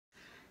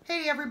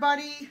Hey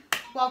everybody,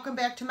 welcome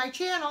back to my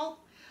channel.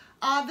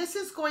 This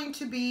is going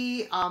to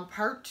be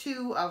part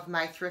 2 of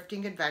my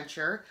thrifting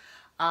adventure.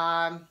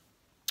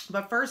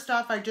 But first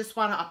off, I just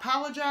want to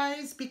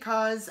apologize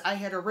because I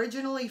had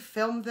originally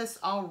filmed this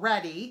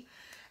already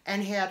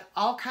and had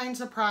all kinds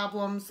of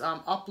problems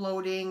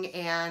uploading,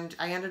 and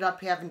I ended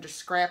up having to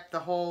scrap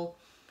the whole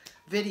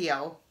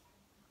video.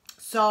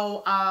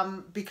 So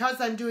because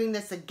I'm doing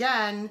this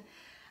again,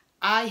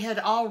 I had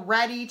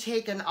already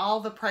taken all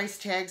the price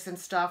tags and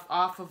stuff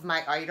off of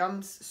my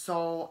items,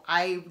 so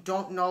I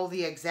don't know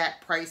the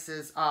exact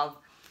prices of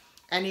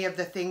any of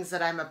the things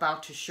that I'm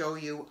about to show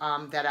you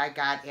that I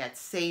got at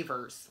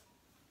Savers.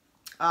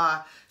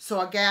 So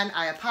again,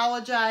 I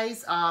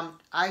apologize.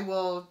 I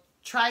will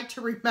try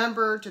to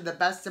remember to the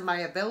best of my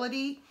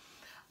ability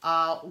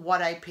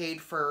what I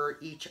paid for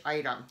each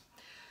item.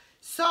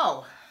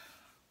 So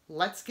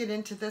let's get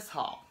into this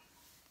haul.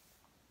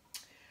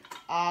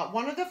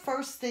 One of the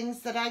first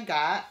things that I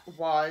got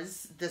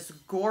was this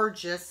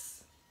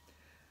gorgeous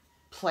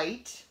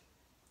plate.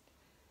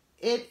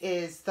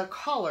 The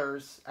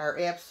colors are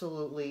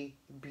absolutely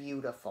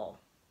beautiful.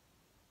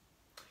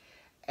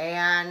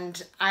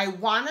 And I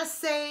want to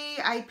say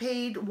I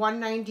paid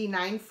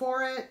 $1.99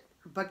 for it,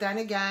 but then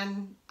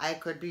again, I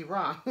could be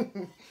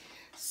wrong.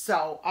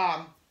 So,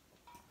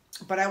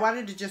 but I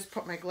wanted to just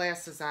put my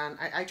glasses on.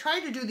 I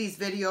try to do these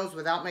videos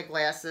without my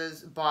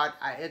glasses, but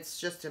it's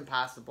just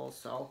impossible,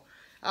 so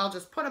I'll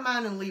just put them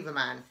on and leave them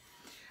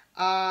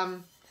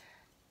on.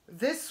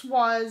 This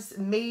was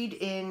made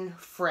in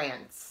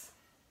France.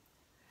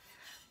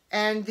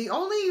 And the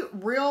only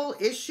real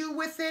issue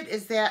with it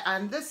is that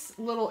on this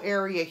little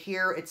area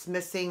here, it's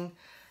missing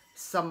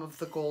some of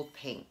the gold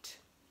paint.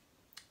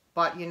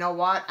 But you know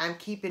what? I'm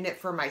keeping it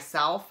for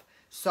myself,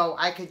 so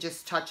I could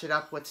just touch it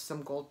up with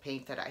some gold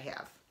paint that I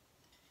have.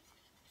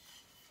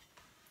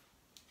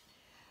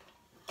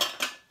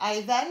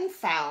 I then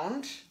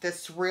found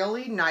this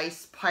really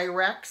nice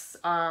Pyrex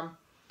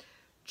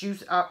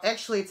juice.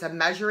 Actually, it's a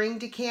measuring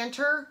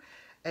decanter.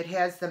 It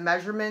has the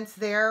measurements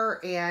there,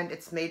 and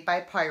it's made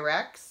by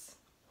Pyrex.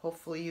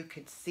 Hopefully you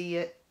could see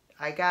it.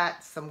 I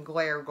got some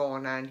glare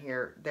going on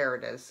here. There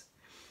it is.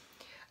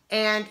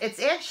 And it's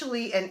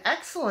actually in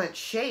excellent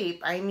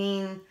shape. I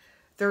mean,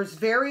 there's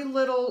very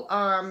little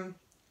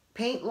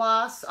paint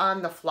loss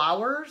on the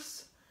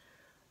flowers.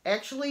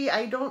 Actually,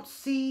 I don't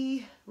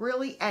see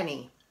really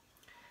any.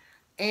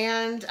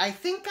 And I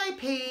think I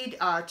paid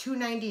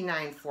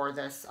 $2.99 for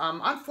this.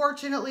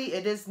 Unfortunately,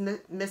 it is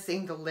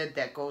missing the lid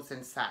that goes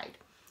inside.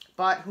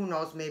 But who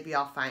knows, maybe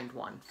I'll find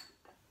one.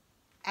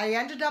 I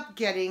ended up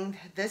getting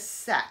this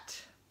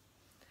set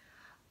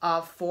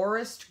of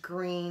forest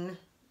green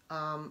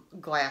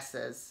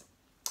glasses.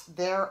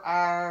 There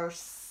are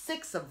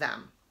 6 of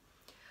them.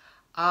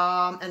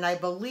 And I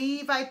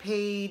believe I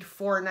paid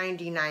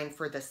 $4.99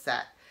 for the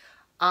set.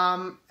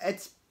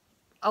 It's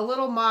a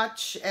little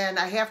much, and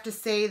I have to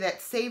say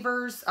that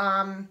Savers,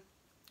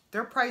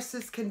 their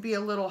prices can be a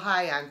little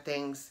high on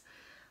things.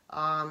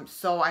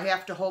 So I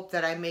have to hope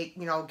that I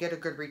get a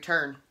good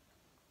return.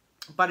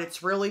 But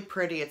it's really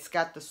pretty. It's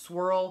got the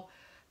swirl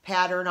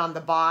pattern on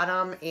the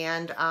bottom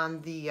and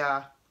on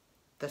the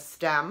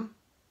stem.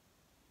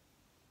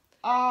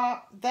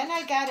 Then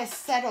I got a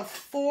set of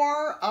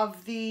 4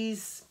 of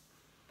these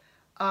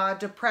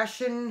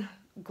depression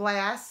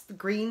glass,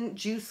 green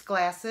juice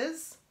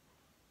glasses.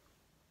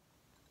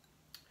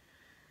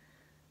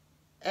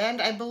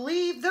 And I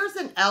believe there's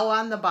an L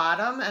on the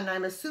bottom, and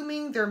I'm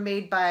assuming they're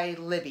made by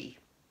Libby.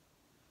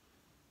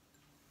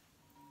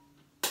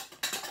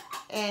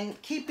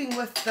 And keeping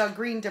with the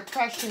green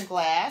depression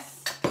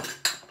glass,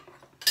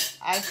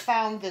 I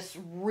found this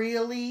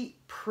really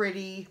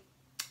pretty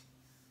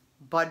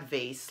bud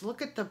vase.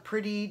 Look at the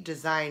pretty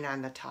design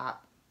on the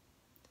top.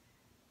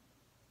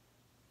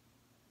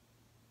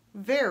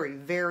 Very,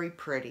 very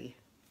pretty.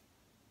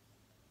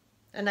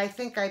 And I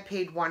think I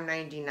paid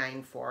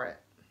 $1.99 for it.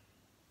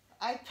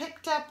 I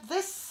picked up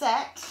this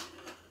set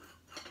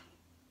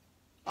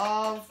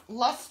of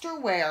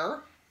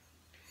lusterware.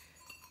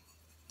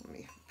 Let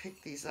me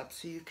pick these up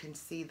so you can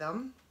see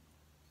them.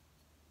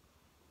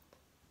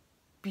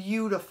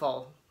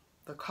 Beautiful.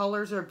 The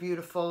colors are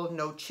beautiful.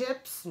 No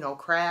chips, no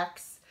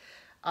cracks.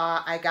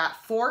 I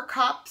got 4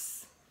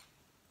 cups.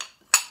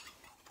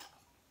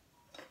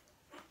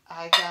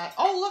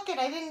 Oh look it,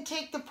 I didn't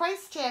take the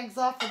price tags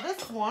off of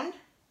this one.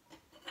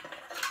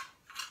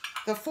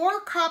 The 4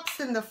 cups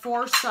and the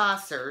 4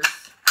 saucers,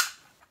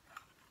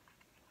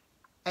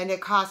 and it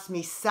cost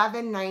me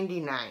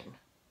 $7.99.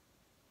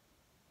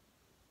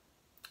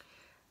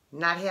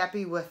 Not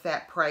happy with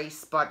that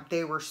price, but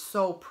they were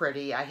so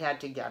pretty, I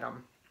had to get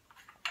them.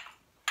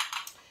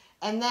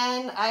 And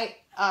then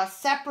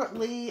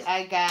separately,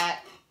 I got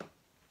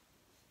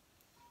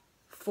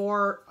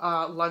 4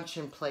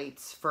 luncheon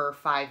plates for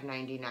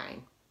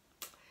 $5.99.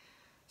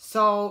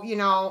 So, you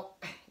know,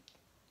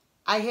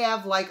 I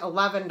have like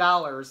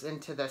 $11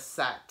 into this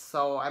set,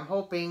 so I'm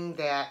hoping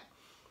that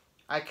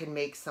I can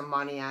make some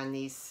money on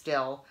these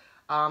still.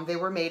 They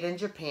were made in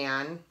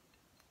Japan.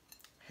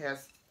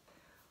 Has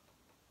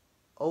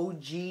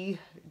OG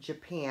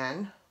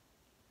Japan.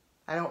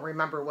 I don't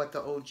remember what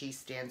the OG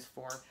stands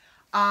for.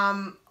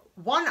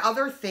 One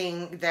other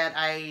thing that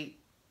I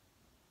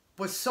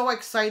was so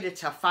excited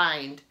to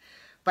find,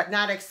 but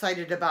not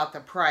excited about the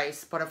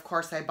price, but of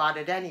course I bought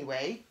it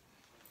anyway,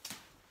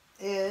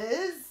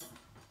 is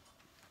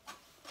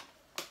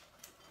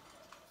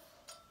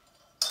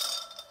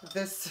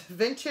this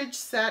vintage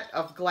set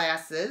of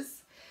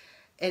glasses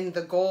in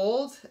the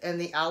gold and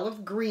the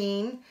olive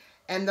green,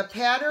 and the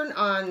pattern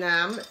on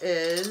them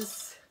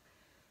is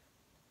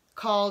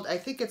called, I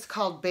think it's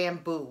called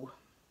Bamboo.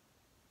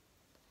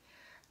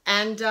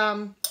 And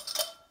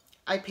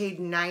I paid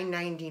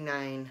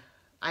 $9.99.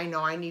 I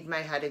know I need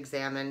my head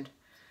examined.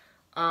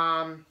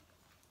 But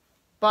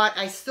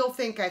I still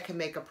think I can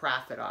make a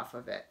profit off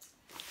of it.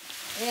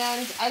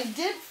 And I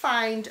did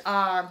find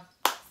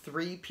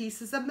 3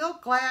 pieces of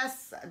milk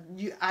glass.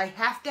 I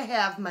have to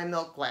have my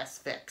milk glass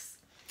fix.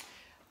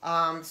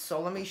 So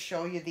let me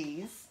show you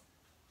these.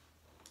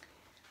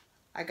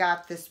 I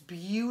got this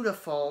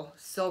beautiful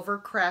silver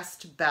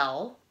crest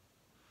bell.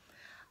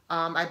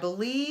 I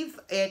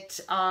believe it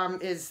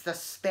is the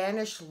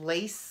Spanish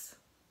lace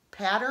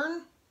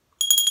pattern.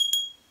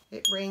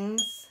 It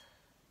rings.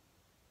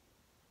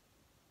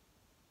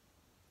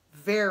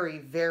 Very,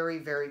 very,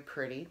 very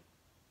pretty.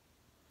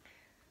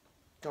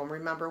 Don't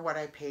remember what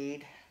I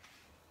paid.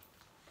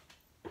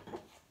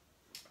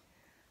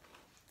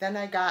 Then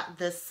I got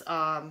this,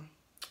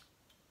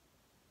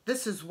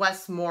 this is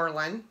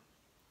Westmoreland.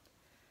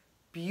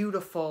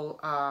 Beautiful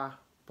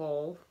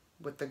bowl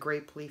with the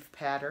grape leaf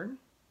pattern.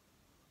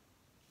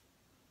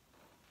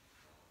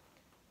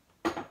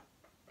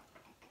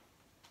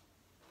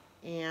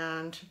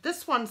 And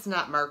this one's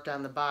not marked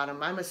on the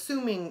bottom. I'm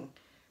assuming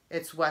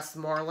it's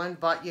Westmoreland,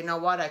 but you know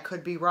what? I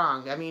could be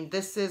wrong. I mean,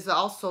 this is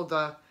also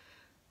the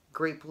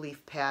grape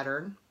leaf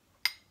pattern.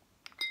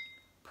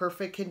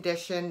 Perfect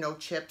condition, no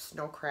chips,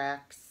 no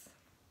cracks.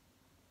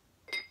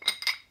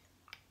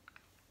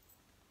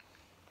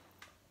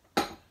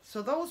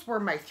 So those were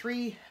my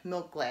 3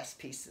 milk glass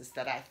pieces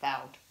that I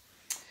found.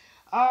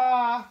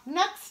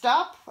 Next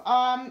up,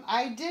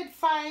 I did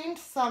find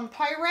some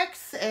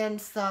Pyrex and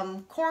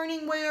some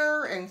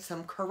Corningware and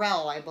some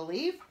Corelle, I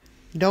believe.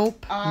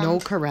 Nope, no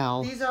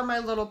Corelle. These are my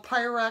little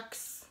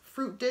Pyrex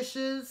fruit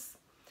dishes.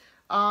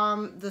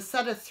 The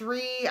set of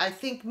 3, I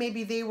think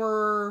maybe they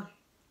were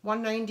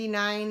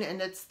 $1.99,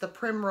 and it's the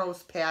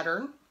primrose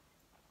pattern.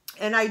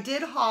 And I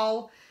did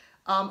haul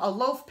a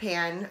loaf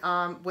pan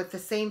with the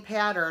same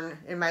pattern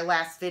in my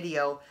last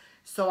video.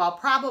 So I'll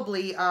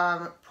probably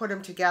put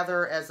them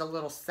together as a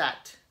little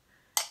set.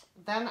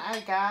 Then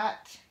I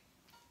got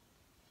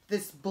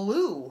this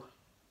blue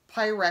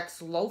Pyrex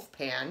loaf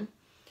pan.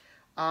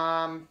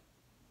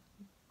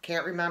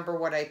 Can't remember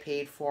what I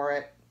paid for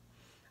it,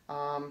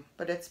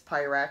 but it's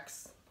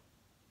Pyrex.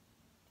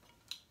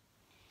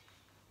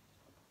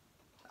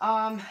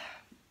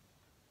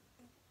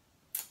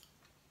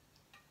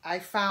 I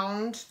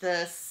found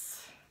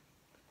this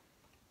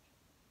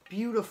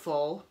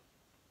beautiful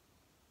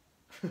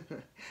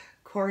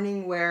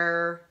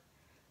Corningware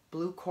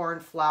blue corn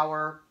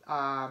flour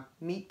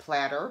meat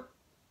platter.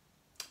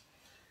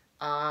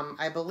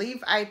 I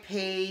believe I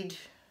paid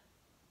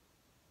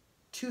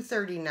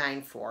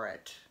 $2.39 for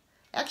it.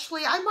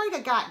 Actually, I might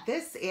have got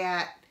this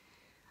at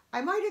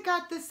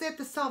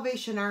the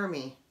Salvation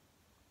Army.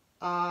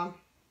 Oh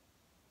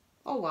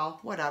well,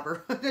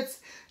 whatever. That's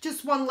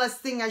just one less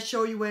thing I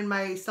show you in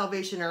my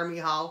Salvation Army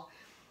haul.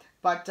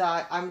 But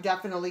I'm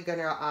definitely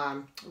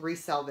gonna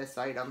resell this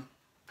item.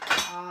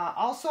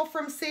 Also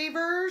from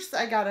Savers,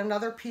 I got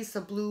another piece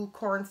of blue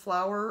corn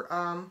flour,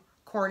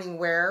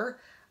 Corningware.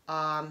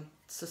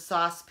 It's a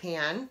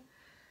saucepan.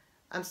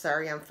 I'm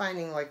sorry, I'm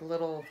finding like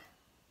little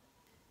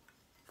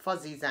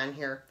fuzzies on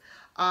here.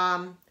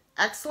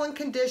 Excellent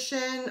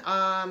condition.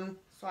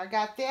 So I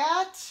got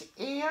that,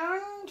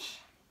 and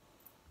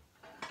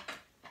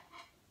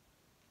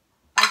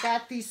I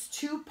got these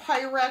 2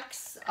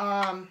 Pyrex.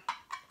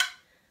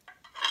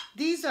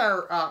 These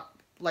are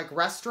like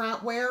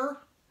restaurant ware.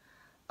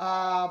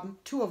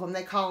 2 of them,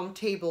 they call them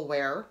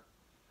tableware.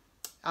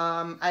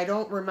 I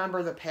don't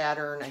remember the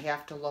pattern. I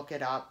have to look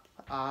it up.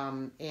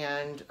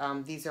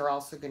 These are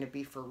also going to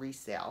be for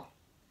resale.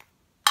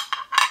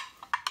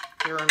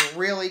 They're in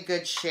really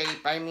good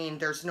shape. I mean,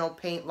 there's no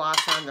paint loss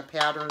on the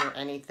pattern or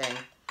anything.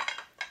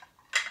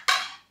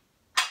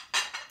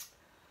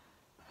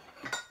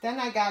 Then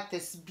I got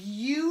this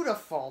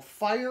beautiful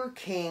Fire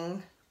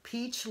King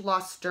Peach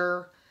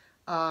Luster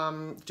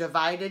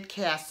divided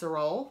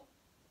casserole.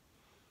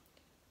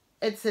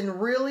 It's in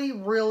really,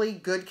 really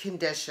good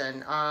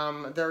condition.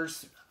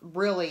 There's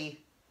really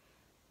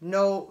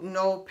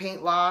no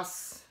paint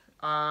loss,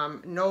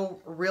 no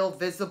real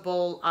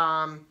visible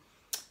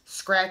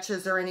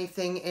scratches or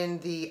anything in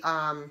the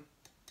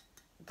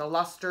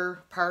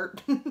luster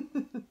part.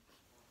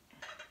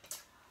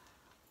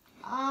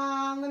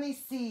 Let me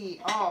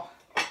see. Oh,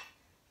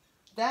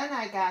 then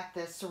I got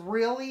this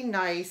really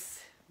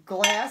nice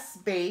glass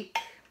bake.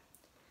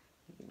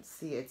 You can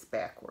see it's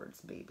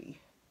backwards, maybe.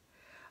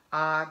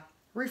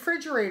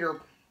 Refrigerator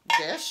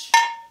dish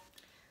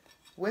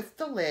with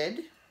the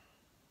lid.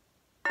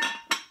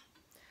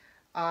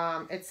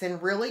 It's in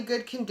really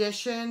good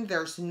condition.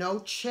 There's no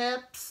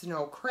chips,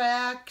 no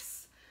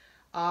cracks.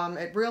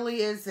 It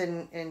really is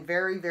in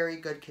very, very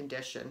good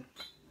condition.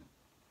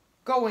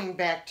 Going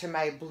back to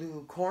my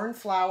blue corn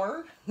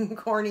flour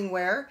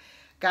Corningware,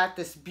 got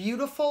this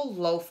beautiful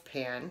loaf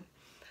pan.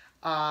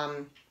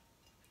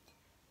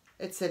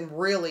 It's in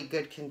really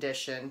good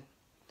condition.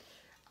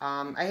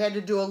 I had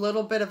to do a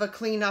little bit of a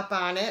cleanup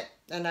on it,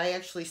 and I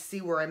actually see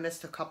where I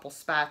missed a couple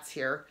spots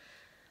here.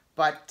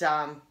 But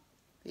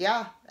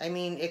yeah, I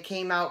mean, it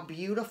came out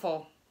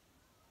beautiful.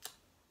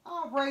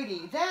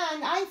 Alrighty,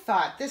 then I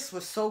thought this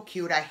was so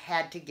cute, I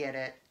had to get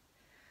it.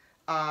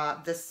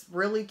 This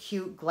really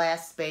cute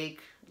glass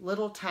bake,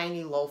 little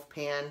tiny loaf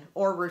pan,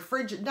 or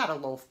not a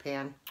loaf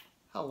pan,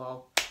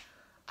 hello.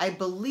 I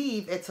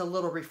believe it's a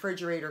little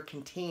refrigerator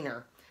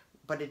container,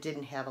 but it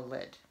didn't have a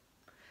lid.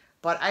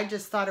 But I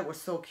just thought it was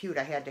so cute,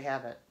 I had to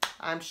have it.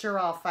 I'm sure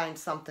I'll find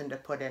something to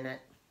put in it.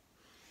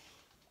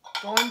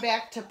 Going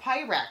back to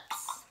Pyrex.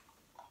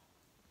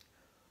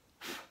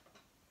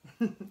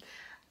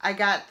 I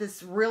got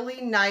this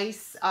really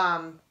nice,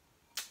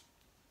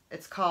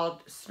 it's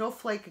called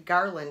Snowflake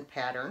Garland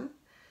pattern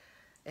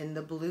in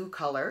the blue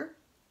color,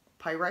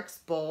 Pyrex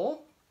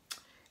bowl.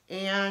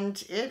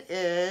 And it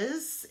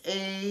is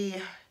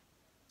a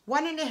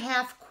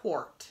 1.5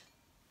 quart.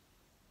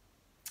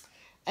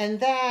 And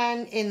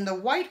then in the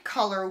white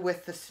color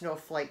with the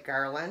snowflake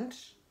garland,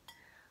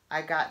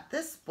 I got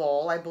this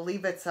bowl. I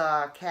believe it's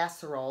a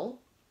casserole.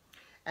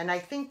 And I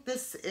think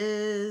this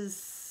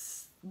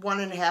is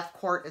 1.5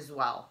 quart as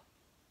well.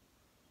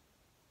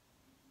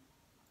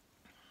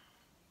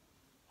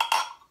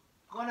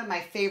 One of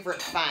my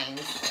favorite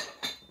finds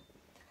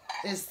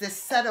is this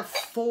set of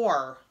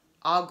 4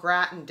 au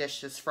gratin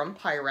dishes from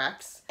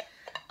Pyrex.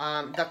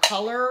 The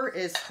color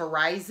is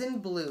Horizon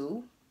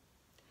Blue.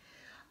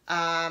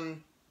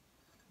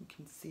 You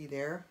can see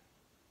there.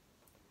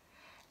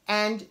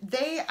 And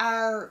they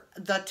are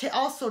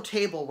also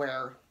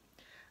tableware,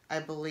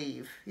 I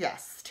believe.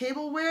 Yes,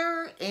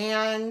 tableware,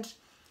 and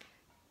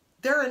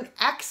they're in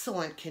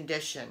excellent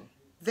condition.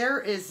 There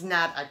is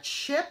not a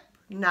chip,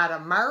 not a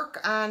mark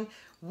on,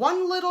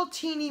 one little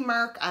teeny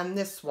mark on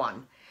this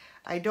one.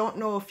 I don't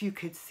know if you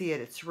could see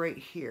it. It's right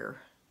here.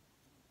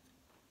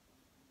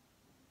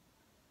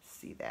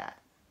 See that?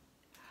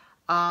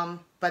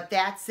 But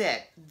that's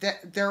it.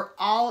 They're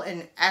all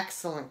in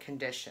excellent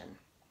condition.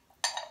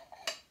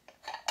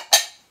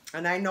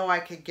 And I know I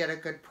could get a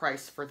good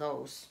price for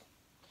those.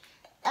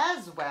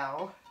 As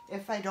well,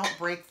 if I don't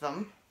break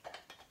them,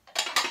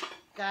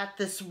 got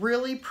this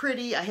really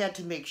pretty, I had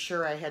to make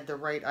sure I had the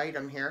right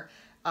item here,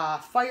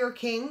 Fire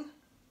King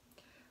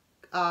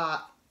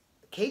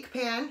cake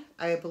pan,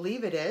 I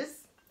believe it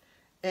is,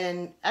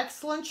 in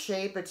excellent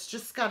shape. It's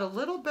just got a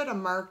little bit of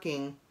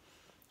marking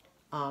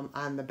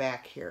on the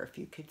back here, if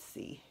you could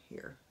see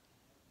here.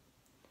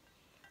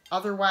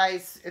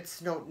 Otherwise,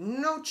 it's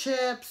no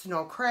chips,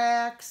 no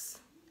cracks,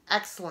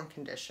 excellent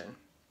condition.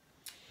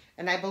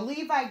 And I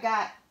believe I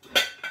got,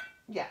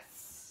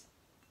 yes,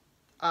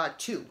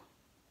 2.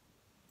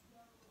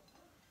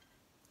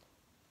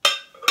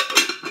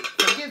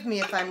 Forgive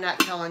me if I'm not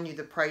telling you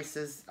the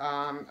prices,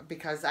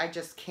 because I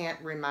just can't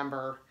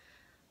remember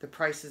the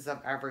prices of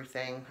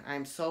everything.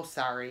 I'm so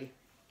sorry.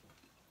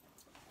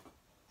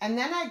 And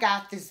then I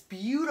got this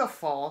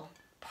beautiful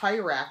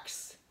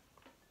Pyrex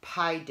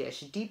pie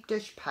dish, deep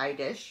dish pie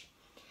dish.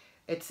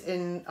 It's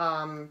in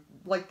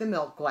like the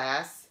milk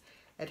glass.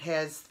 It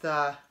has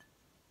the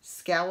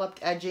scalloped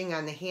edging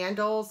on the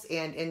handles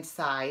and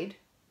inside.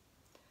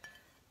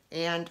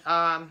 And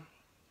I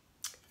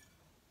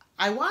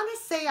want to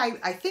say,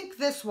 I think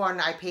this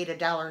one I paid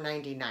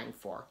 $1.99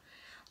 for.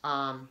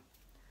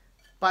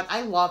 But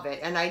I love it.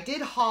 And I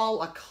did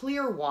haul a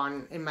clear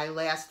one in my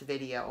last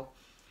video.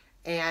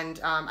 And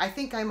I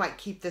think I might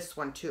keep this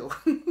one too.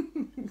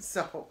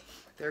 So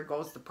there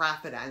goes the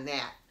profit on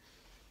that.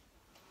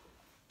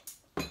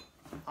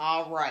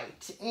 All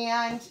right.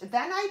 And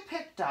then I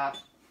picked up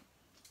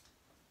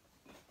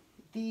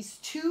these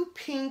 2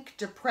 pink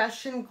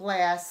depression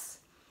glass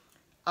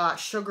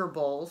sugar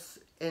bowls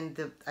in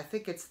the, I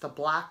think it's the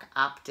Block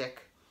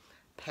Optic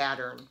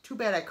pattern. Too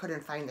bad I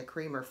couldn't find the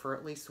creamer for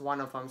at least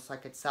one of them so I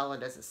could sell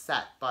it as a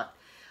set. But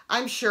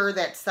I'm sure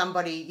that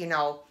somebody, you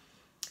know,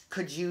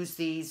 could use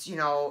these, you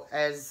know,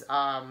 as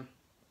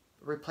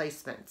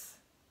replacements.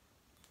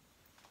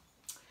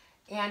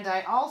 And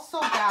I also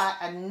got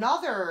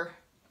another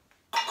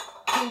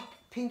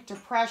pink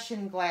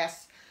depression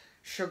glass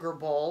sugar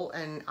bowl,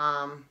 and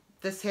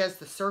this has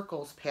the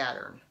circles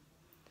pattern.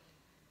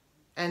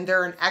 And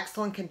they're in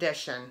excellent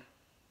condition.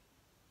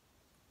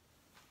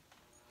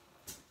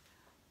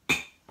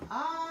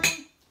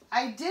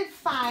 I did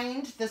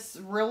find this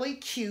really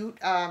cute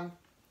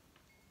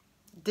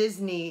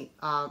Disney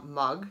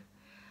mug.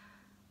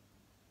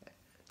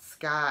 It's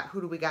got,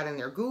 who do we got in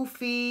there?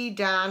 Goofy,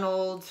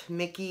 Donald,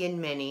 Mickey, and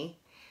Minnie.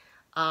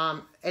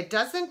 It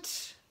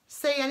doesn't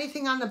say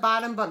anything on the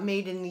bottom but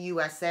made in the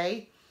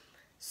USA.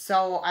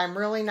 So I'm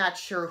really not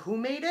sure who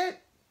made it,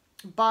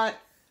 but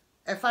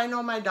if I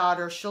know my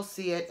daughter, she'll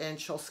see it and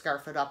she'll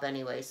scarf it up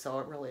anyway, so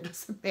it really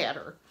doesn't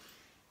matter.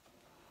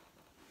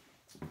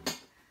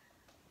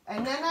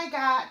 And then I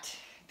got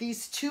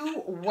these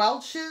two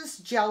Welch's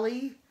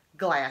Jelly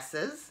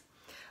glasses.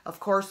 Of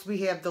course,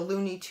 we have the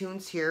Looney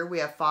Tunes here. We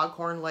have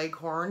Foghorn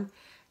Leghorn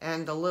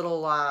and the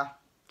little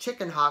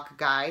chicken hawk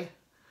guy.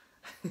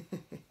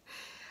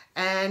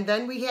 And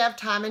then we have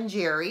Tom and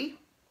Jerry.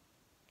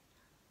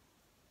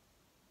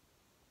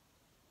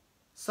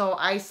 So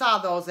I saw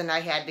those and I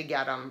had to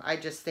get them. I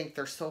just think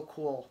they're so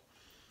cool.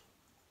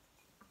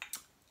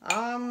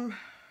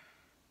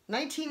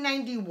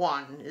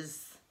 1991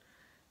 is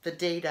the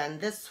date on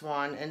this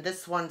one, and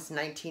this one's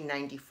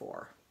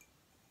 1994.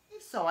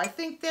 So I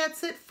think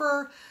that's it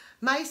for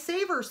my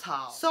Savers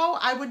haul. So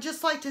I would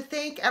just like to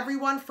thank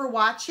everyone for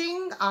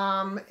watching.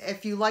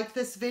 If you like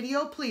this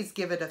video, please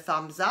give it a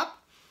thumbs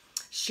up.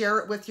 Share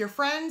it with your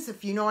friends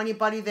if you know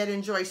anybody that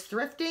enjoys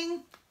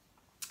thrifting.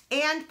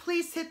 And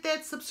please hit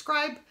that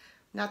subscribe,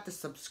 not the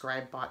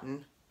subscribe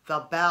button,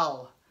 the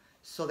bell,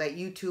 so that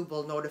YouTube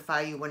will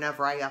notify you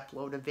whenever I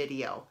upload a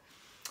video.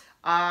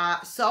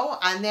 So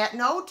on that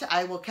note,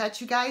 I will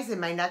catch you guys in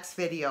my next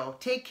video.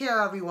 Take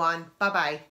care, everyone. Bye-bye.